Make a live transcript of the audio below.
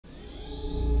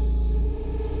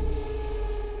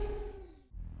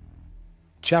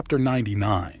Chapter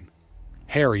 99.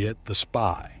 Harriet the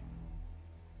Spy.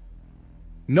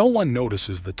 No one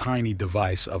notices the tiny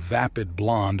device, a vapid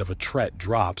blonde of a tret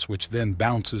drops, which then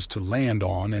bounces to land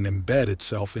on and embed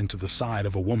itself into the side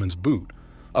of a woman's boot.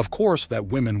 Of course, that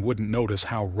women wouldn't notice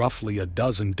how roughly a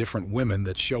dozen different women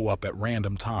that show up at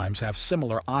random times have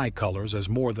similar eye colors, as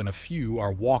more than a few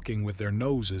are walking with their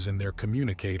noses in their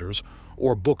communicators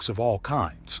or books of all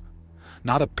kinds.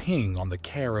 Not a ping on the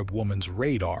Carib woman's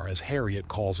radar, as Harriet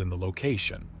calls in the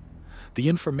location. The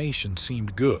information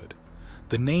seemed good.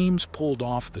 The names pulled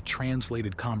off the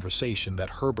translated conversation that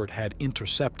Herbert had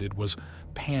intercepted was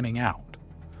panning out.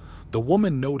 The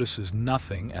woman notices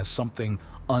nothing as something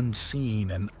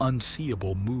unseen and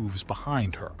unseeable moves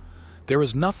behind her. There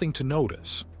is nothing to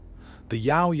notice. The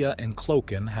Yaoya and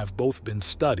Cloaken have both been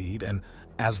studied, and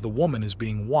as the woman is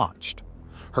being watched.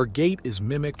 Her gait is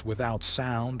mimicked without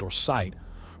sound or sight.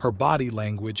 Her body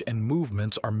language and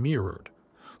movements are mirrored.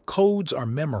 Codes are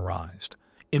memorized,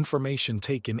 information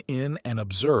taken in and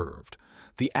observed,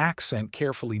 the accent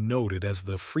carefully noted as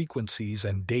the frequencies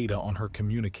and data on her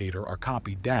communicator are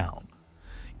copied down.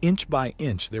 Inch by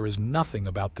inch, there is nothing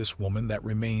about this woman that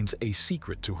remains a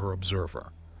secret to her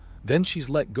observer. Then she's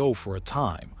let go for a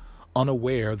time,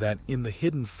 unaware that in the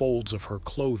hidden folds of her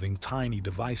clothing tiny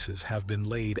devices have been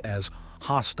laid as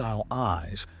hostile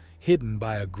eyes, hidden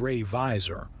by a gray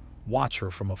visor, watch her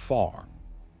from afar.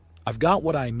 "I've got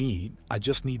what I need, I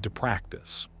just need to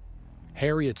practice,"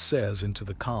 Harriet says into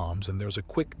the comms, and there's a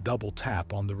quick double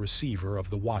tap on the receiver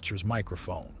of the watcher's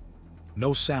microphone.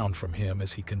 No sound from him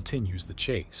as he continues the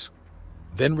chase.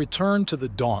 "Then return to the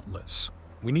Dauntless.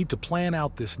 We need to plan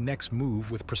out this next move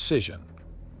with precision,"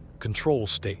 Control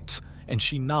states, and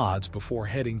she nods before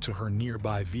heading to her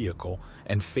nearby vehicle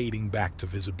and fading back to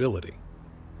visibility.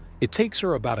 It takes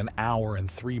her about an hour and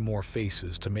 3 more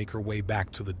faces to make her way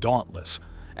back to the Dauntless,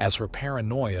 as her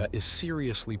paranoia is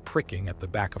seriously pricking at the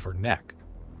back of her neck.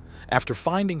 After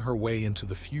finding her way into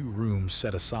the few rooms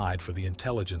set aside for the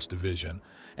intelligence division,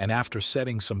 and after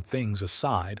setting some things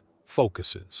aside,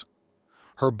 focuses.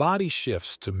 Her body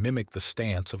shifts to mimic the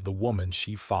stance of the woman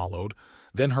she followed,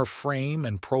 then her frame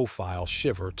and profile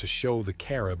shiver to show the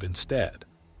Carib instead.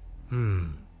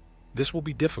 This will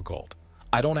be difficult.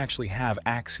 I don't actually have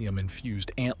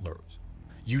axiom-infused antlers.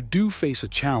 You do face a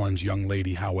challenge, young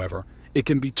lady, however. It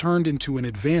can be turned into an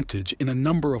advantage in a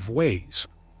number of ways,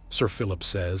 Sir Philip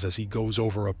says as he goes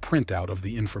over a printout of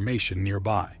the information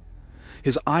nearby.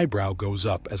 His eyebrow goes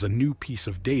up as a new piece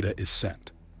of data is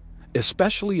sent.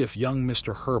 "Especially if young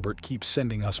Mr. Herbert keeps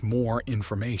sending us more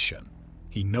information,"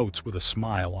 he notes with a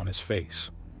smile on his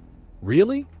face.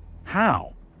 "Really?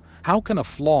 How? How can a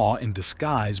flaw in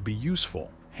disguise be useful?"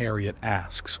 Harriet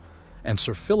asks, and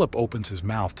Sir Philip opens his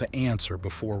mouth to answer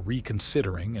before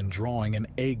reconsidering and drawing an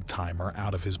egg timer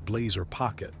out of his blazer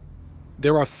pocket.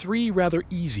 "There are 3 rather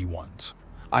easy ones.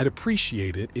 I'd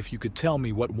appreciate it if you could tell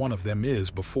me what one of them is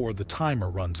before the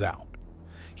timer runs out,"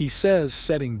 he says,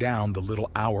 setting down the little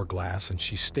hourglass, and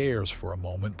she stares for a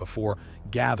moment before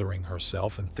gathering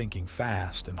herself and thinking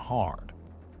fast and hard.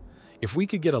 "If we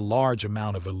could get a large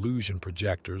amount of illusion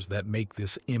projectors that make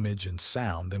this image and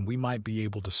sound, then we might be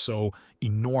able to sow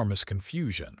enormous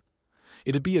confusion.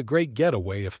 It'd be a great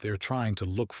getaway if they're trying to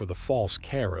look for the false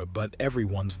Carib, but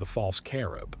everyone's the false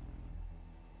Carib.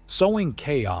 Sowing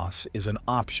chaos is an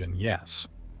option, yes.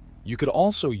 You could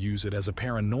also use it as a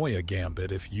paranoia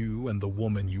gambit if you and the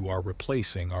woman you are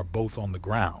replacing are both on the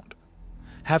ground.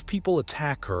 Have people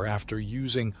attack her after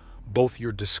using both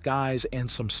your disguise and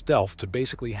some stealth to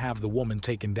basically have the woman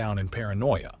taken down in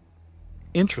paranoia.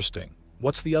 Interesting.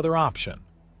 What's the other option?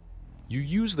 You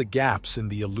use the gaps in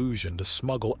the illusion to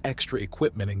smuggle extra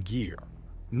equipment and gear.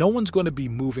 No one's going to be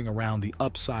moving around the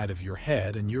upside of your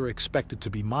head, and you're expected to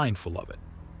be mindful of it.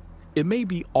 It may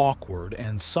be awkward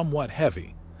and somewhat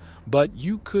heavy, but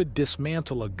you could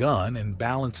dismantle a gun and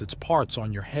balance its parts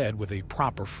on your head with a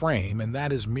proper frame, and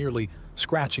that is merely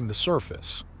scratching the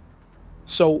surface.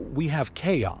 So we have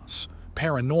chaos,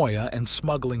 paranoia, and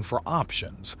smuggling for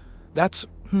options. That's,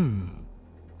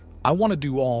 I want to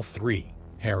do all 3,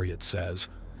 Harriet says,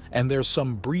 and there's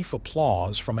some brief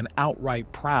applause from an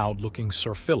outright proud-looking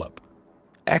Sir Philip.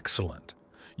 "Excellent.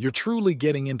 You're truly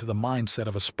getting into the mindset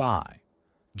of a spy.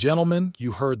 Gentlemen,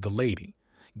 you heard the lady.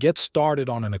 Get started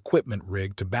on an equipment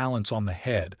rig to balance on the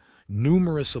head,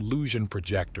 numerous illusion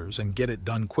projectors, and get it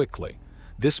done quickly.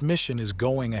 This mission is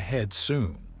going ahead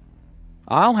soon.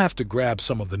 I'll have to grab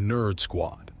some of the nerd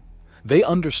squad. They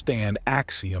understand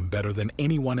Axiom better than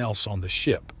anyone else on the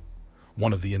ship,"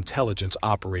 one of the intelligence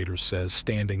operators says,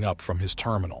 standing up from his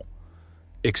terminal.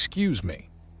 "Excuse me,"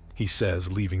 he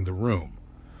says, leaving the room.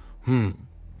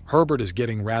 Herbert is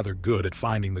getting rather good at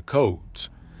finding the codes.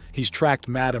 He's tracked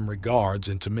Madame Regards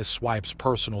into Miss Swipe's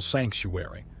personal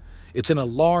sanctuary. It's in a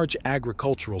large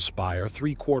agricultural spire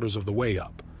 3/4 of the way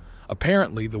up.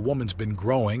 Apparently, the woman's been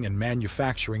growing and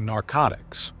manufacturing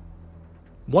narcotics.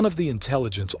 One of the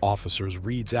intelligence officers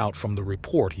reads out from the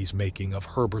report he's making of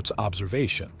Herbert's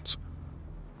observations.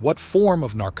 "What form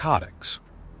of narcotics?"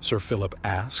 Sir Philip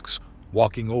asks,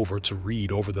 walking over to read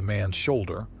over the man's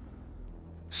shoulder.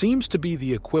 "Seems to be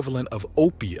the equivalent of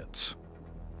opiates.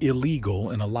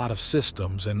 Illegal in a lot of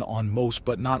systems and on most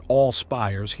but not all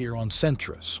spires here on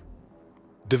Centris.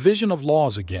 Division of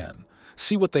laws again.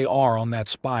 See what they are on that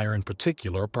spire in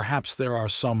particular. Perhaps there are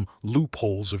some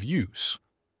loopholes of use.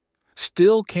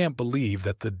 Still can't believe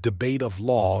that the debate of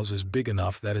laws is big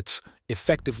enough that it's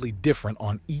effectively different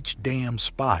on each damn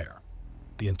spire,"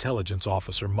 the intelligence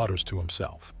officer mutters to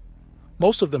himself.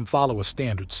 "Most of them follow a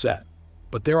standard set,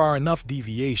 but there are enough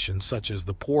deviations such as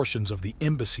the portions of the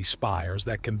embassy spires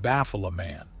that can baffle a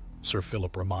man," Sir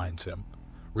Philip reminds him.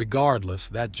 "Regardless,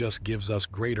 that just gives us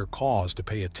greater cause to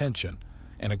pay attention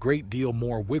and a great deal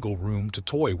more wiggle room to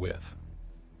toy with."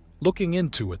 "Looking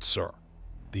into it, sir,"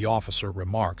 the officer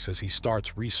remarks as he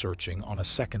starts researching on a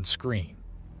second screen.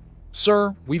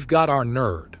 "Sir, we've got our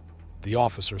nerd," the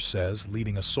officer says,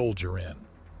 leading a soldier in.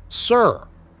 "Sir!"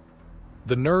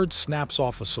 The nerd snaps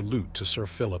off a salute to Sir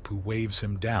Philip, who waves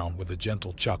him down with a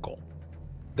gentle chuckle.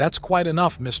 "That's quite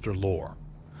enough, Mr. Lore.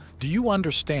 Do you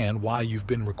understand why you've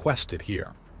been requested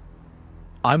here?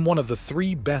 I'm one of the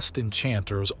 3 best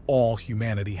enchanters all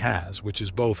humanity has, which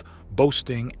is both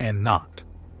boasting and not,"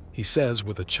 he says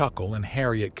with a chuckle, and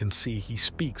Harriet can see he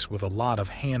speaks with a lot of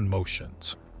hand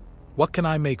motions. "What can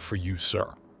I make for you,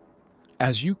 sir?"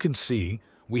 "As you can see,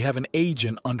 we have an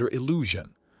agent under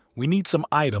illusion. We need some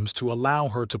items to allow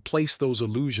her to place those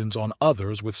illusions on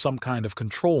others with some kind of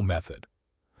control method,"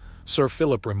 Sir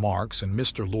Philip remarks, and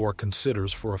Mr. Lore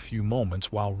considers for a few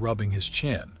moments while rubbing his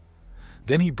chin.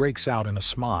 Then he breaks out in a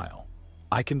smile.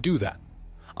 "I can do that.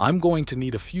 I'm going to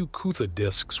need a few Kutha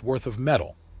discs worth of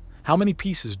metal. How many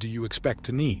pieces do you expect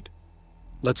to need?"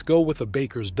 "Let's go with a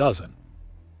baker's dozen."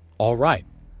 "All right,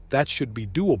 that should be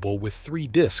doable with 3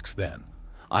 discs then.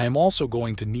 I am also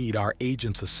going to need our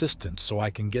agent's assistance so I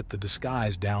can get the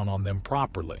disguise down on them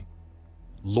properly,"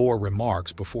 Lore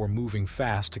remarks before moving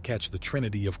fast to catch the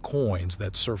trinity of coins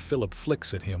that Sir Philip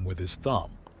flicks at him with his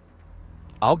thumb.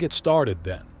 "I'll get started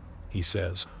then," he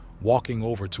says, walking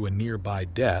over to a nearby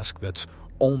desk that's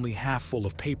only half full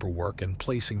of paperwork and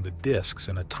placing the discs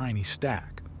in a tiny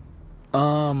stack.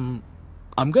 I'm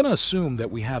gonna assume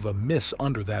that we have a miss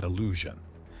under that illusion,"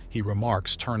 he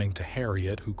remarks, turning to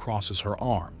Harriet, who crosses her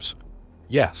arms.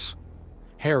 "Yes,"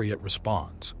 Harriet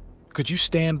responds. "Could you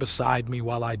stand beside me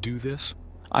while I do this?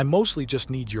 I mostly just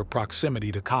need your proximity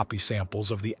to copy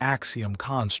samples of the axiom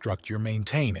construct you're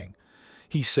maintaining,"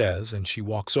 he says, and she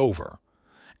walks over.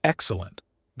 "Excellent.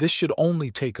 This should only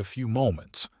take a few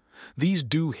moments. These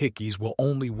doohickeys will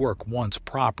only work once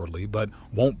properly, but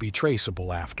won't be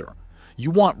traceable after.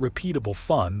 You want repeatable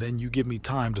fun, then you give me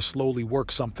time to slowly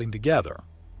work something together."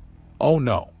 "Oh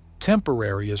no,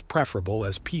 temporary is preferable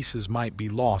as pieces might be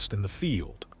lost in the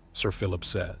field," Sir Philip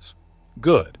says.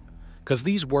 "Good, because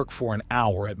these work for an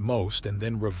hour at most and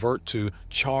then revert to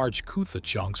charged Kutha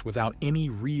chunks without any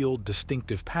real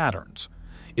distinctive patterns.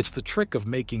 It's the trick of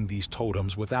making these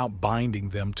totems without binding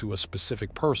them to a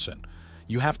specific person.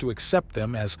 You have to accept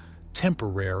them as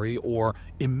temporary or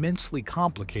immensely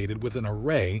complicated with an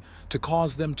array to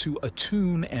cause them to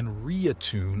attune and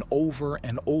reattune over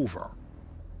and over."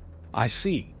 "I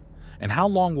see. And how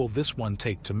long will this one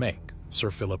take to make?" Sir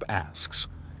Philip asks,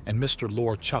 and Mr.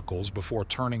 Lore chuckles before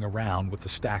turning around with the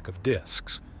stack of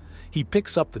discs. He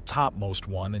picks up the topmost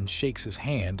one and shakes his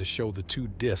hand to show the 2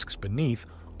 discs beneath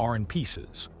are in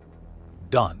pieces.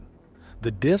 "Done.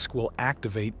 The disc will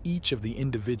activate each of the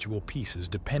individual pieces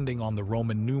depending on the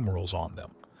Roman numerals on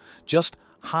them. Just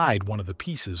hide one of the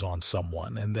pieces on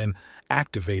someone and then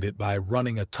activate it by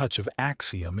running a touch of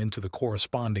axiom into the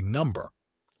corresponding number,"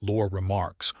 Lore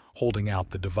remarks, holding out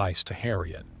the device to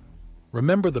Harriet.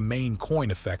 "Remember the main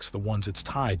coin effects, the ones it's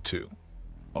tied to."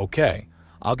 "Okay,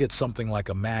 I'll get something like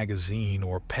a magazine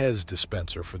or Pez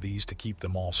dispenser for these to keep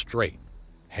them all straight,"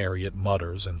 Harriet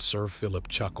mutters, and Sir Philip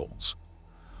chuckles.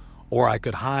 "Or I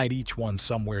could hide each one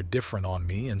somewhere different on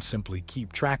me and simply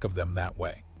keep track of them that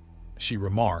way," she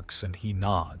remarks, and he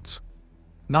nods.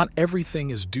 "Not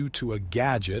everything is due to a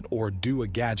gadget or due a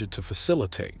gadget to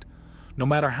facilitate. No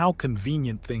matter how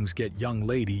convenient things get, young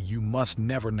lady, you must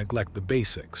never neglect the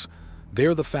basics.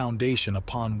 They're the foundation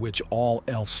upon which all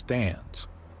else stands."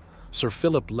 Sir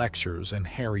Philip lectures and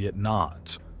Harriet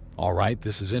nods. "All right,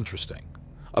 this is interesting.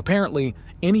 Apparently,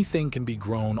 anything can be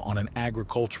grown on an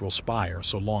agricultural spire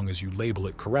so long as you label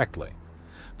it correctly.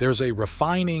 There's a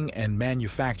refining and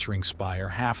manufacturing spire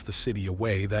half the city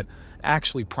away that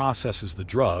actually processes the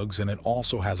drugs, and it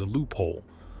also has a loophole.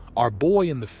 Our boy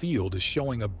in the field is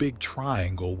showing a big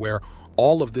triangle where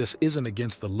all of this isn't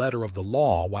against the letter of the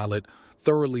law while it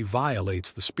thoroughly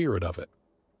violates the spirit of it.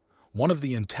 One of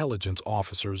the intelligence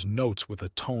officers notes with a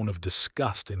tone of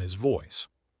disgust in his voice.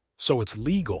 So it's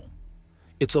legal.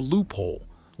 It's a loophole,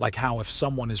 like how if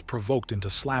someone is provoked into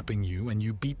slapping you and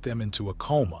you beat them into a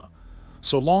coma.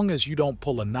 So long as you don't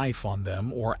pull a knife on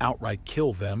them or outright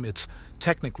kill them, it's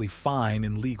technically fine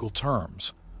in legal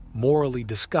terms. Morally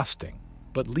disgusting,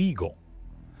 but legal.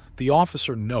 The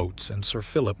officer notes and Sir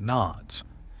Philip nods.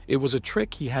 It was a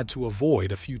trick he had to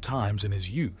avoid a few times in his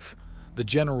youth. The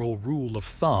general rule of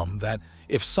thumb that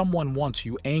if someone wants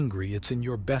you angry, it's in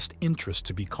your best interest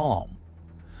to be calm.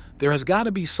 There has got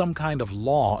to be some kind of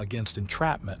law against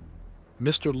entrapment.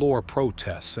 Mr. Lore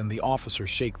protests and the officers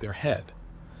shake their head.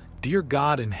 Dear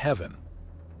God in heaven,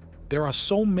 there are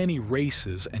so many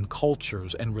races and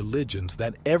cultures and religions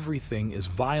that everything is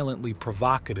violently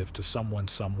provocative to someone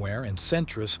somewhere, and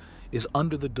Centris is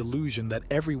under the delusion that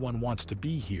everyone wants to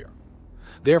be here.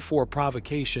 Therefore,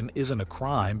 provocation isn't a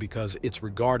crime because it's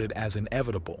regarded as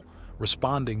inevitable.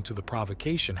 Responding to the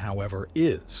provocation, however,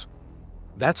 is.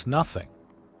 That's nothing.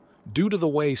 Due to the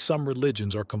way some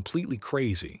religions are completely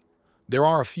crazy, there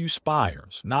are a few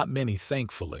spires, not many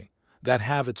thankfully, that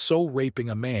have it so raping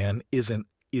a man isn't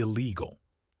illegal.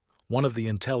 One of the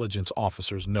intelligence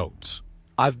officers notes,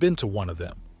 I've been to one of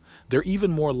them. They're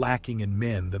even more lacking in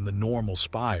men than the normal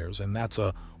spires, and that's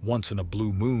a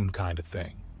once-in-a-blue-moon kind of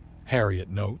thing. Harriet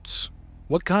notes,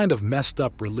 what kind of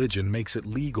messed-up religion makes it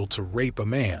legal to rape a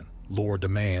man? Lore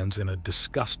demands in a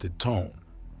disgusted tone.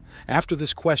 After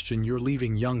this question, you're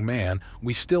leaving, young man.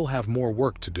 We still have more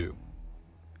work to do.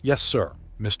 Yes, sir,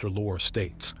 Mr. Lore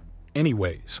states.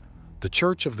 Anyways, the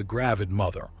Church of the Gravid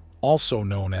Mother, also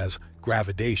known as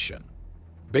gravidation.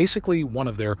 Basically, one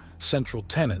of their central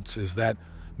tenets is that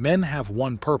men have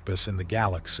one purpose in the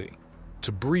galaxy,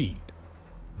 to breed.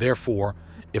 Therefore,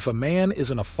 if a man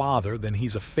isn't a father, then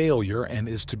he's a failure and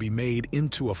is to be made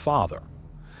into a father.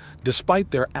 Despite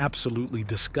their absolutely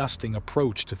disgusting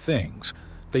approach to things,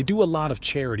 they do a lot of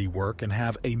charity work and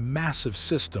have a massive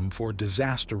system for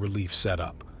disaster relief set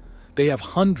up. They have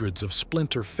hundreds of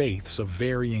splinter faiths of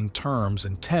varying terms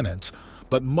and tenets,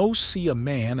 but most see a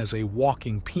man as a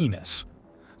walking penis.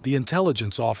 The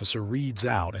intelligence officer reads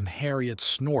out, and Harriet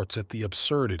snorts at the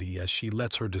absurdity as she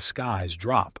lets her disguise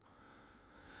drop.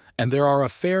 And there are a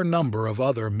fair number of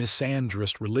other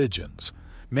misandrist religions.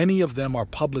 Many of them are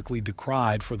publicly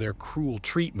decried for their cruel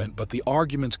treatment, but the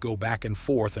arguments go back and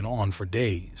forth and on for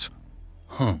days.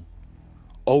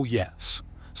 Oh yes,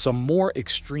 some more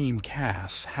extreme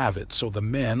castes have it so the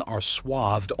men are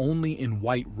swathed only in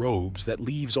white robes that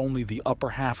leaves only the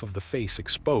upper half of the face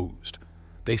exposed.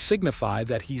 They signify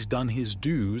that he's done his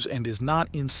dues and is not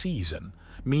in season,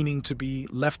 meaning to be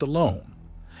left alone.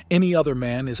 Any other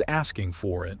man is asking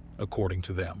for it, according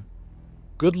to them.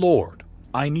 Good Lord,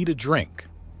 I need a drink,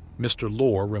 Mr.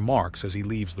 Lore remarks as he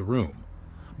leaves the room.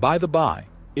 By the by,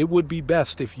 it would be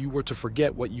best if you were to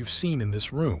forget what you've seen in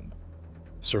this room.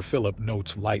 Sir Philip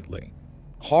notes lightly.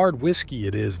 Hard whiskey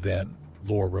it is then,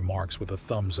 Lore remarks with a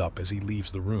thumbs up as he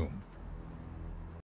leaves the room.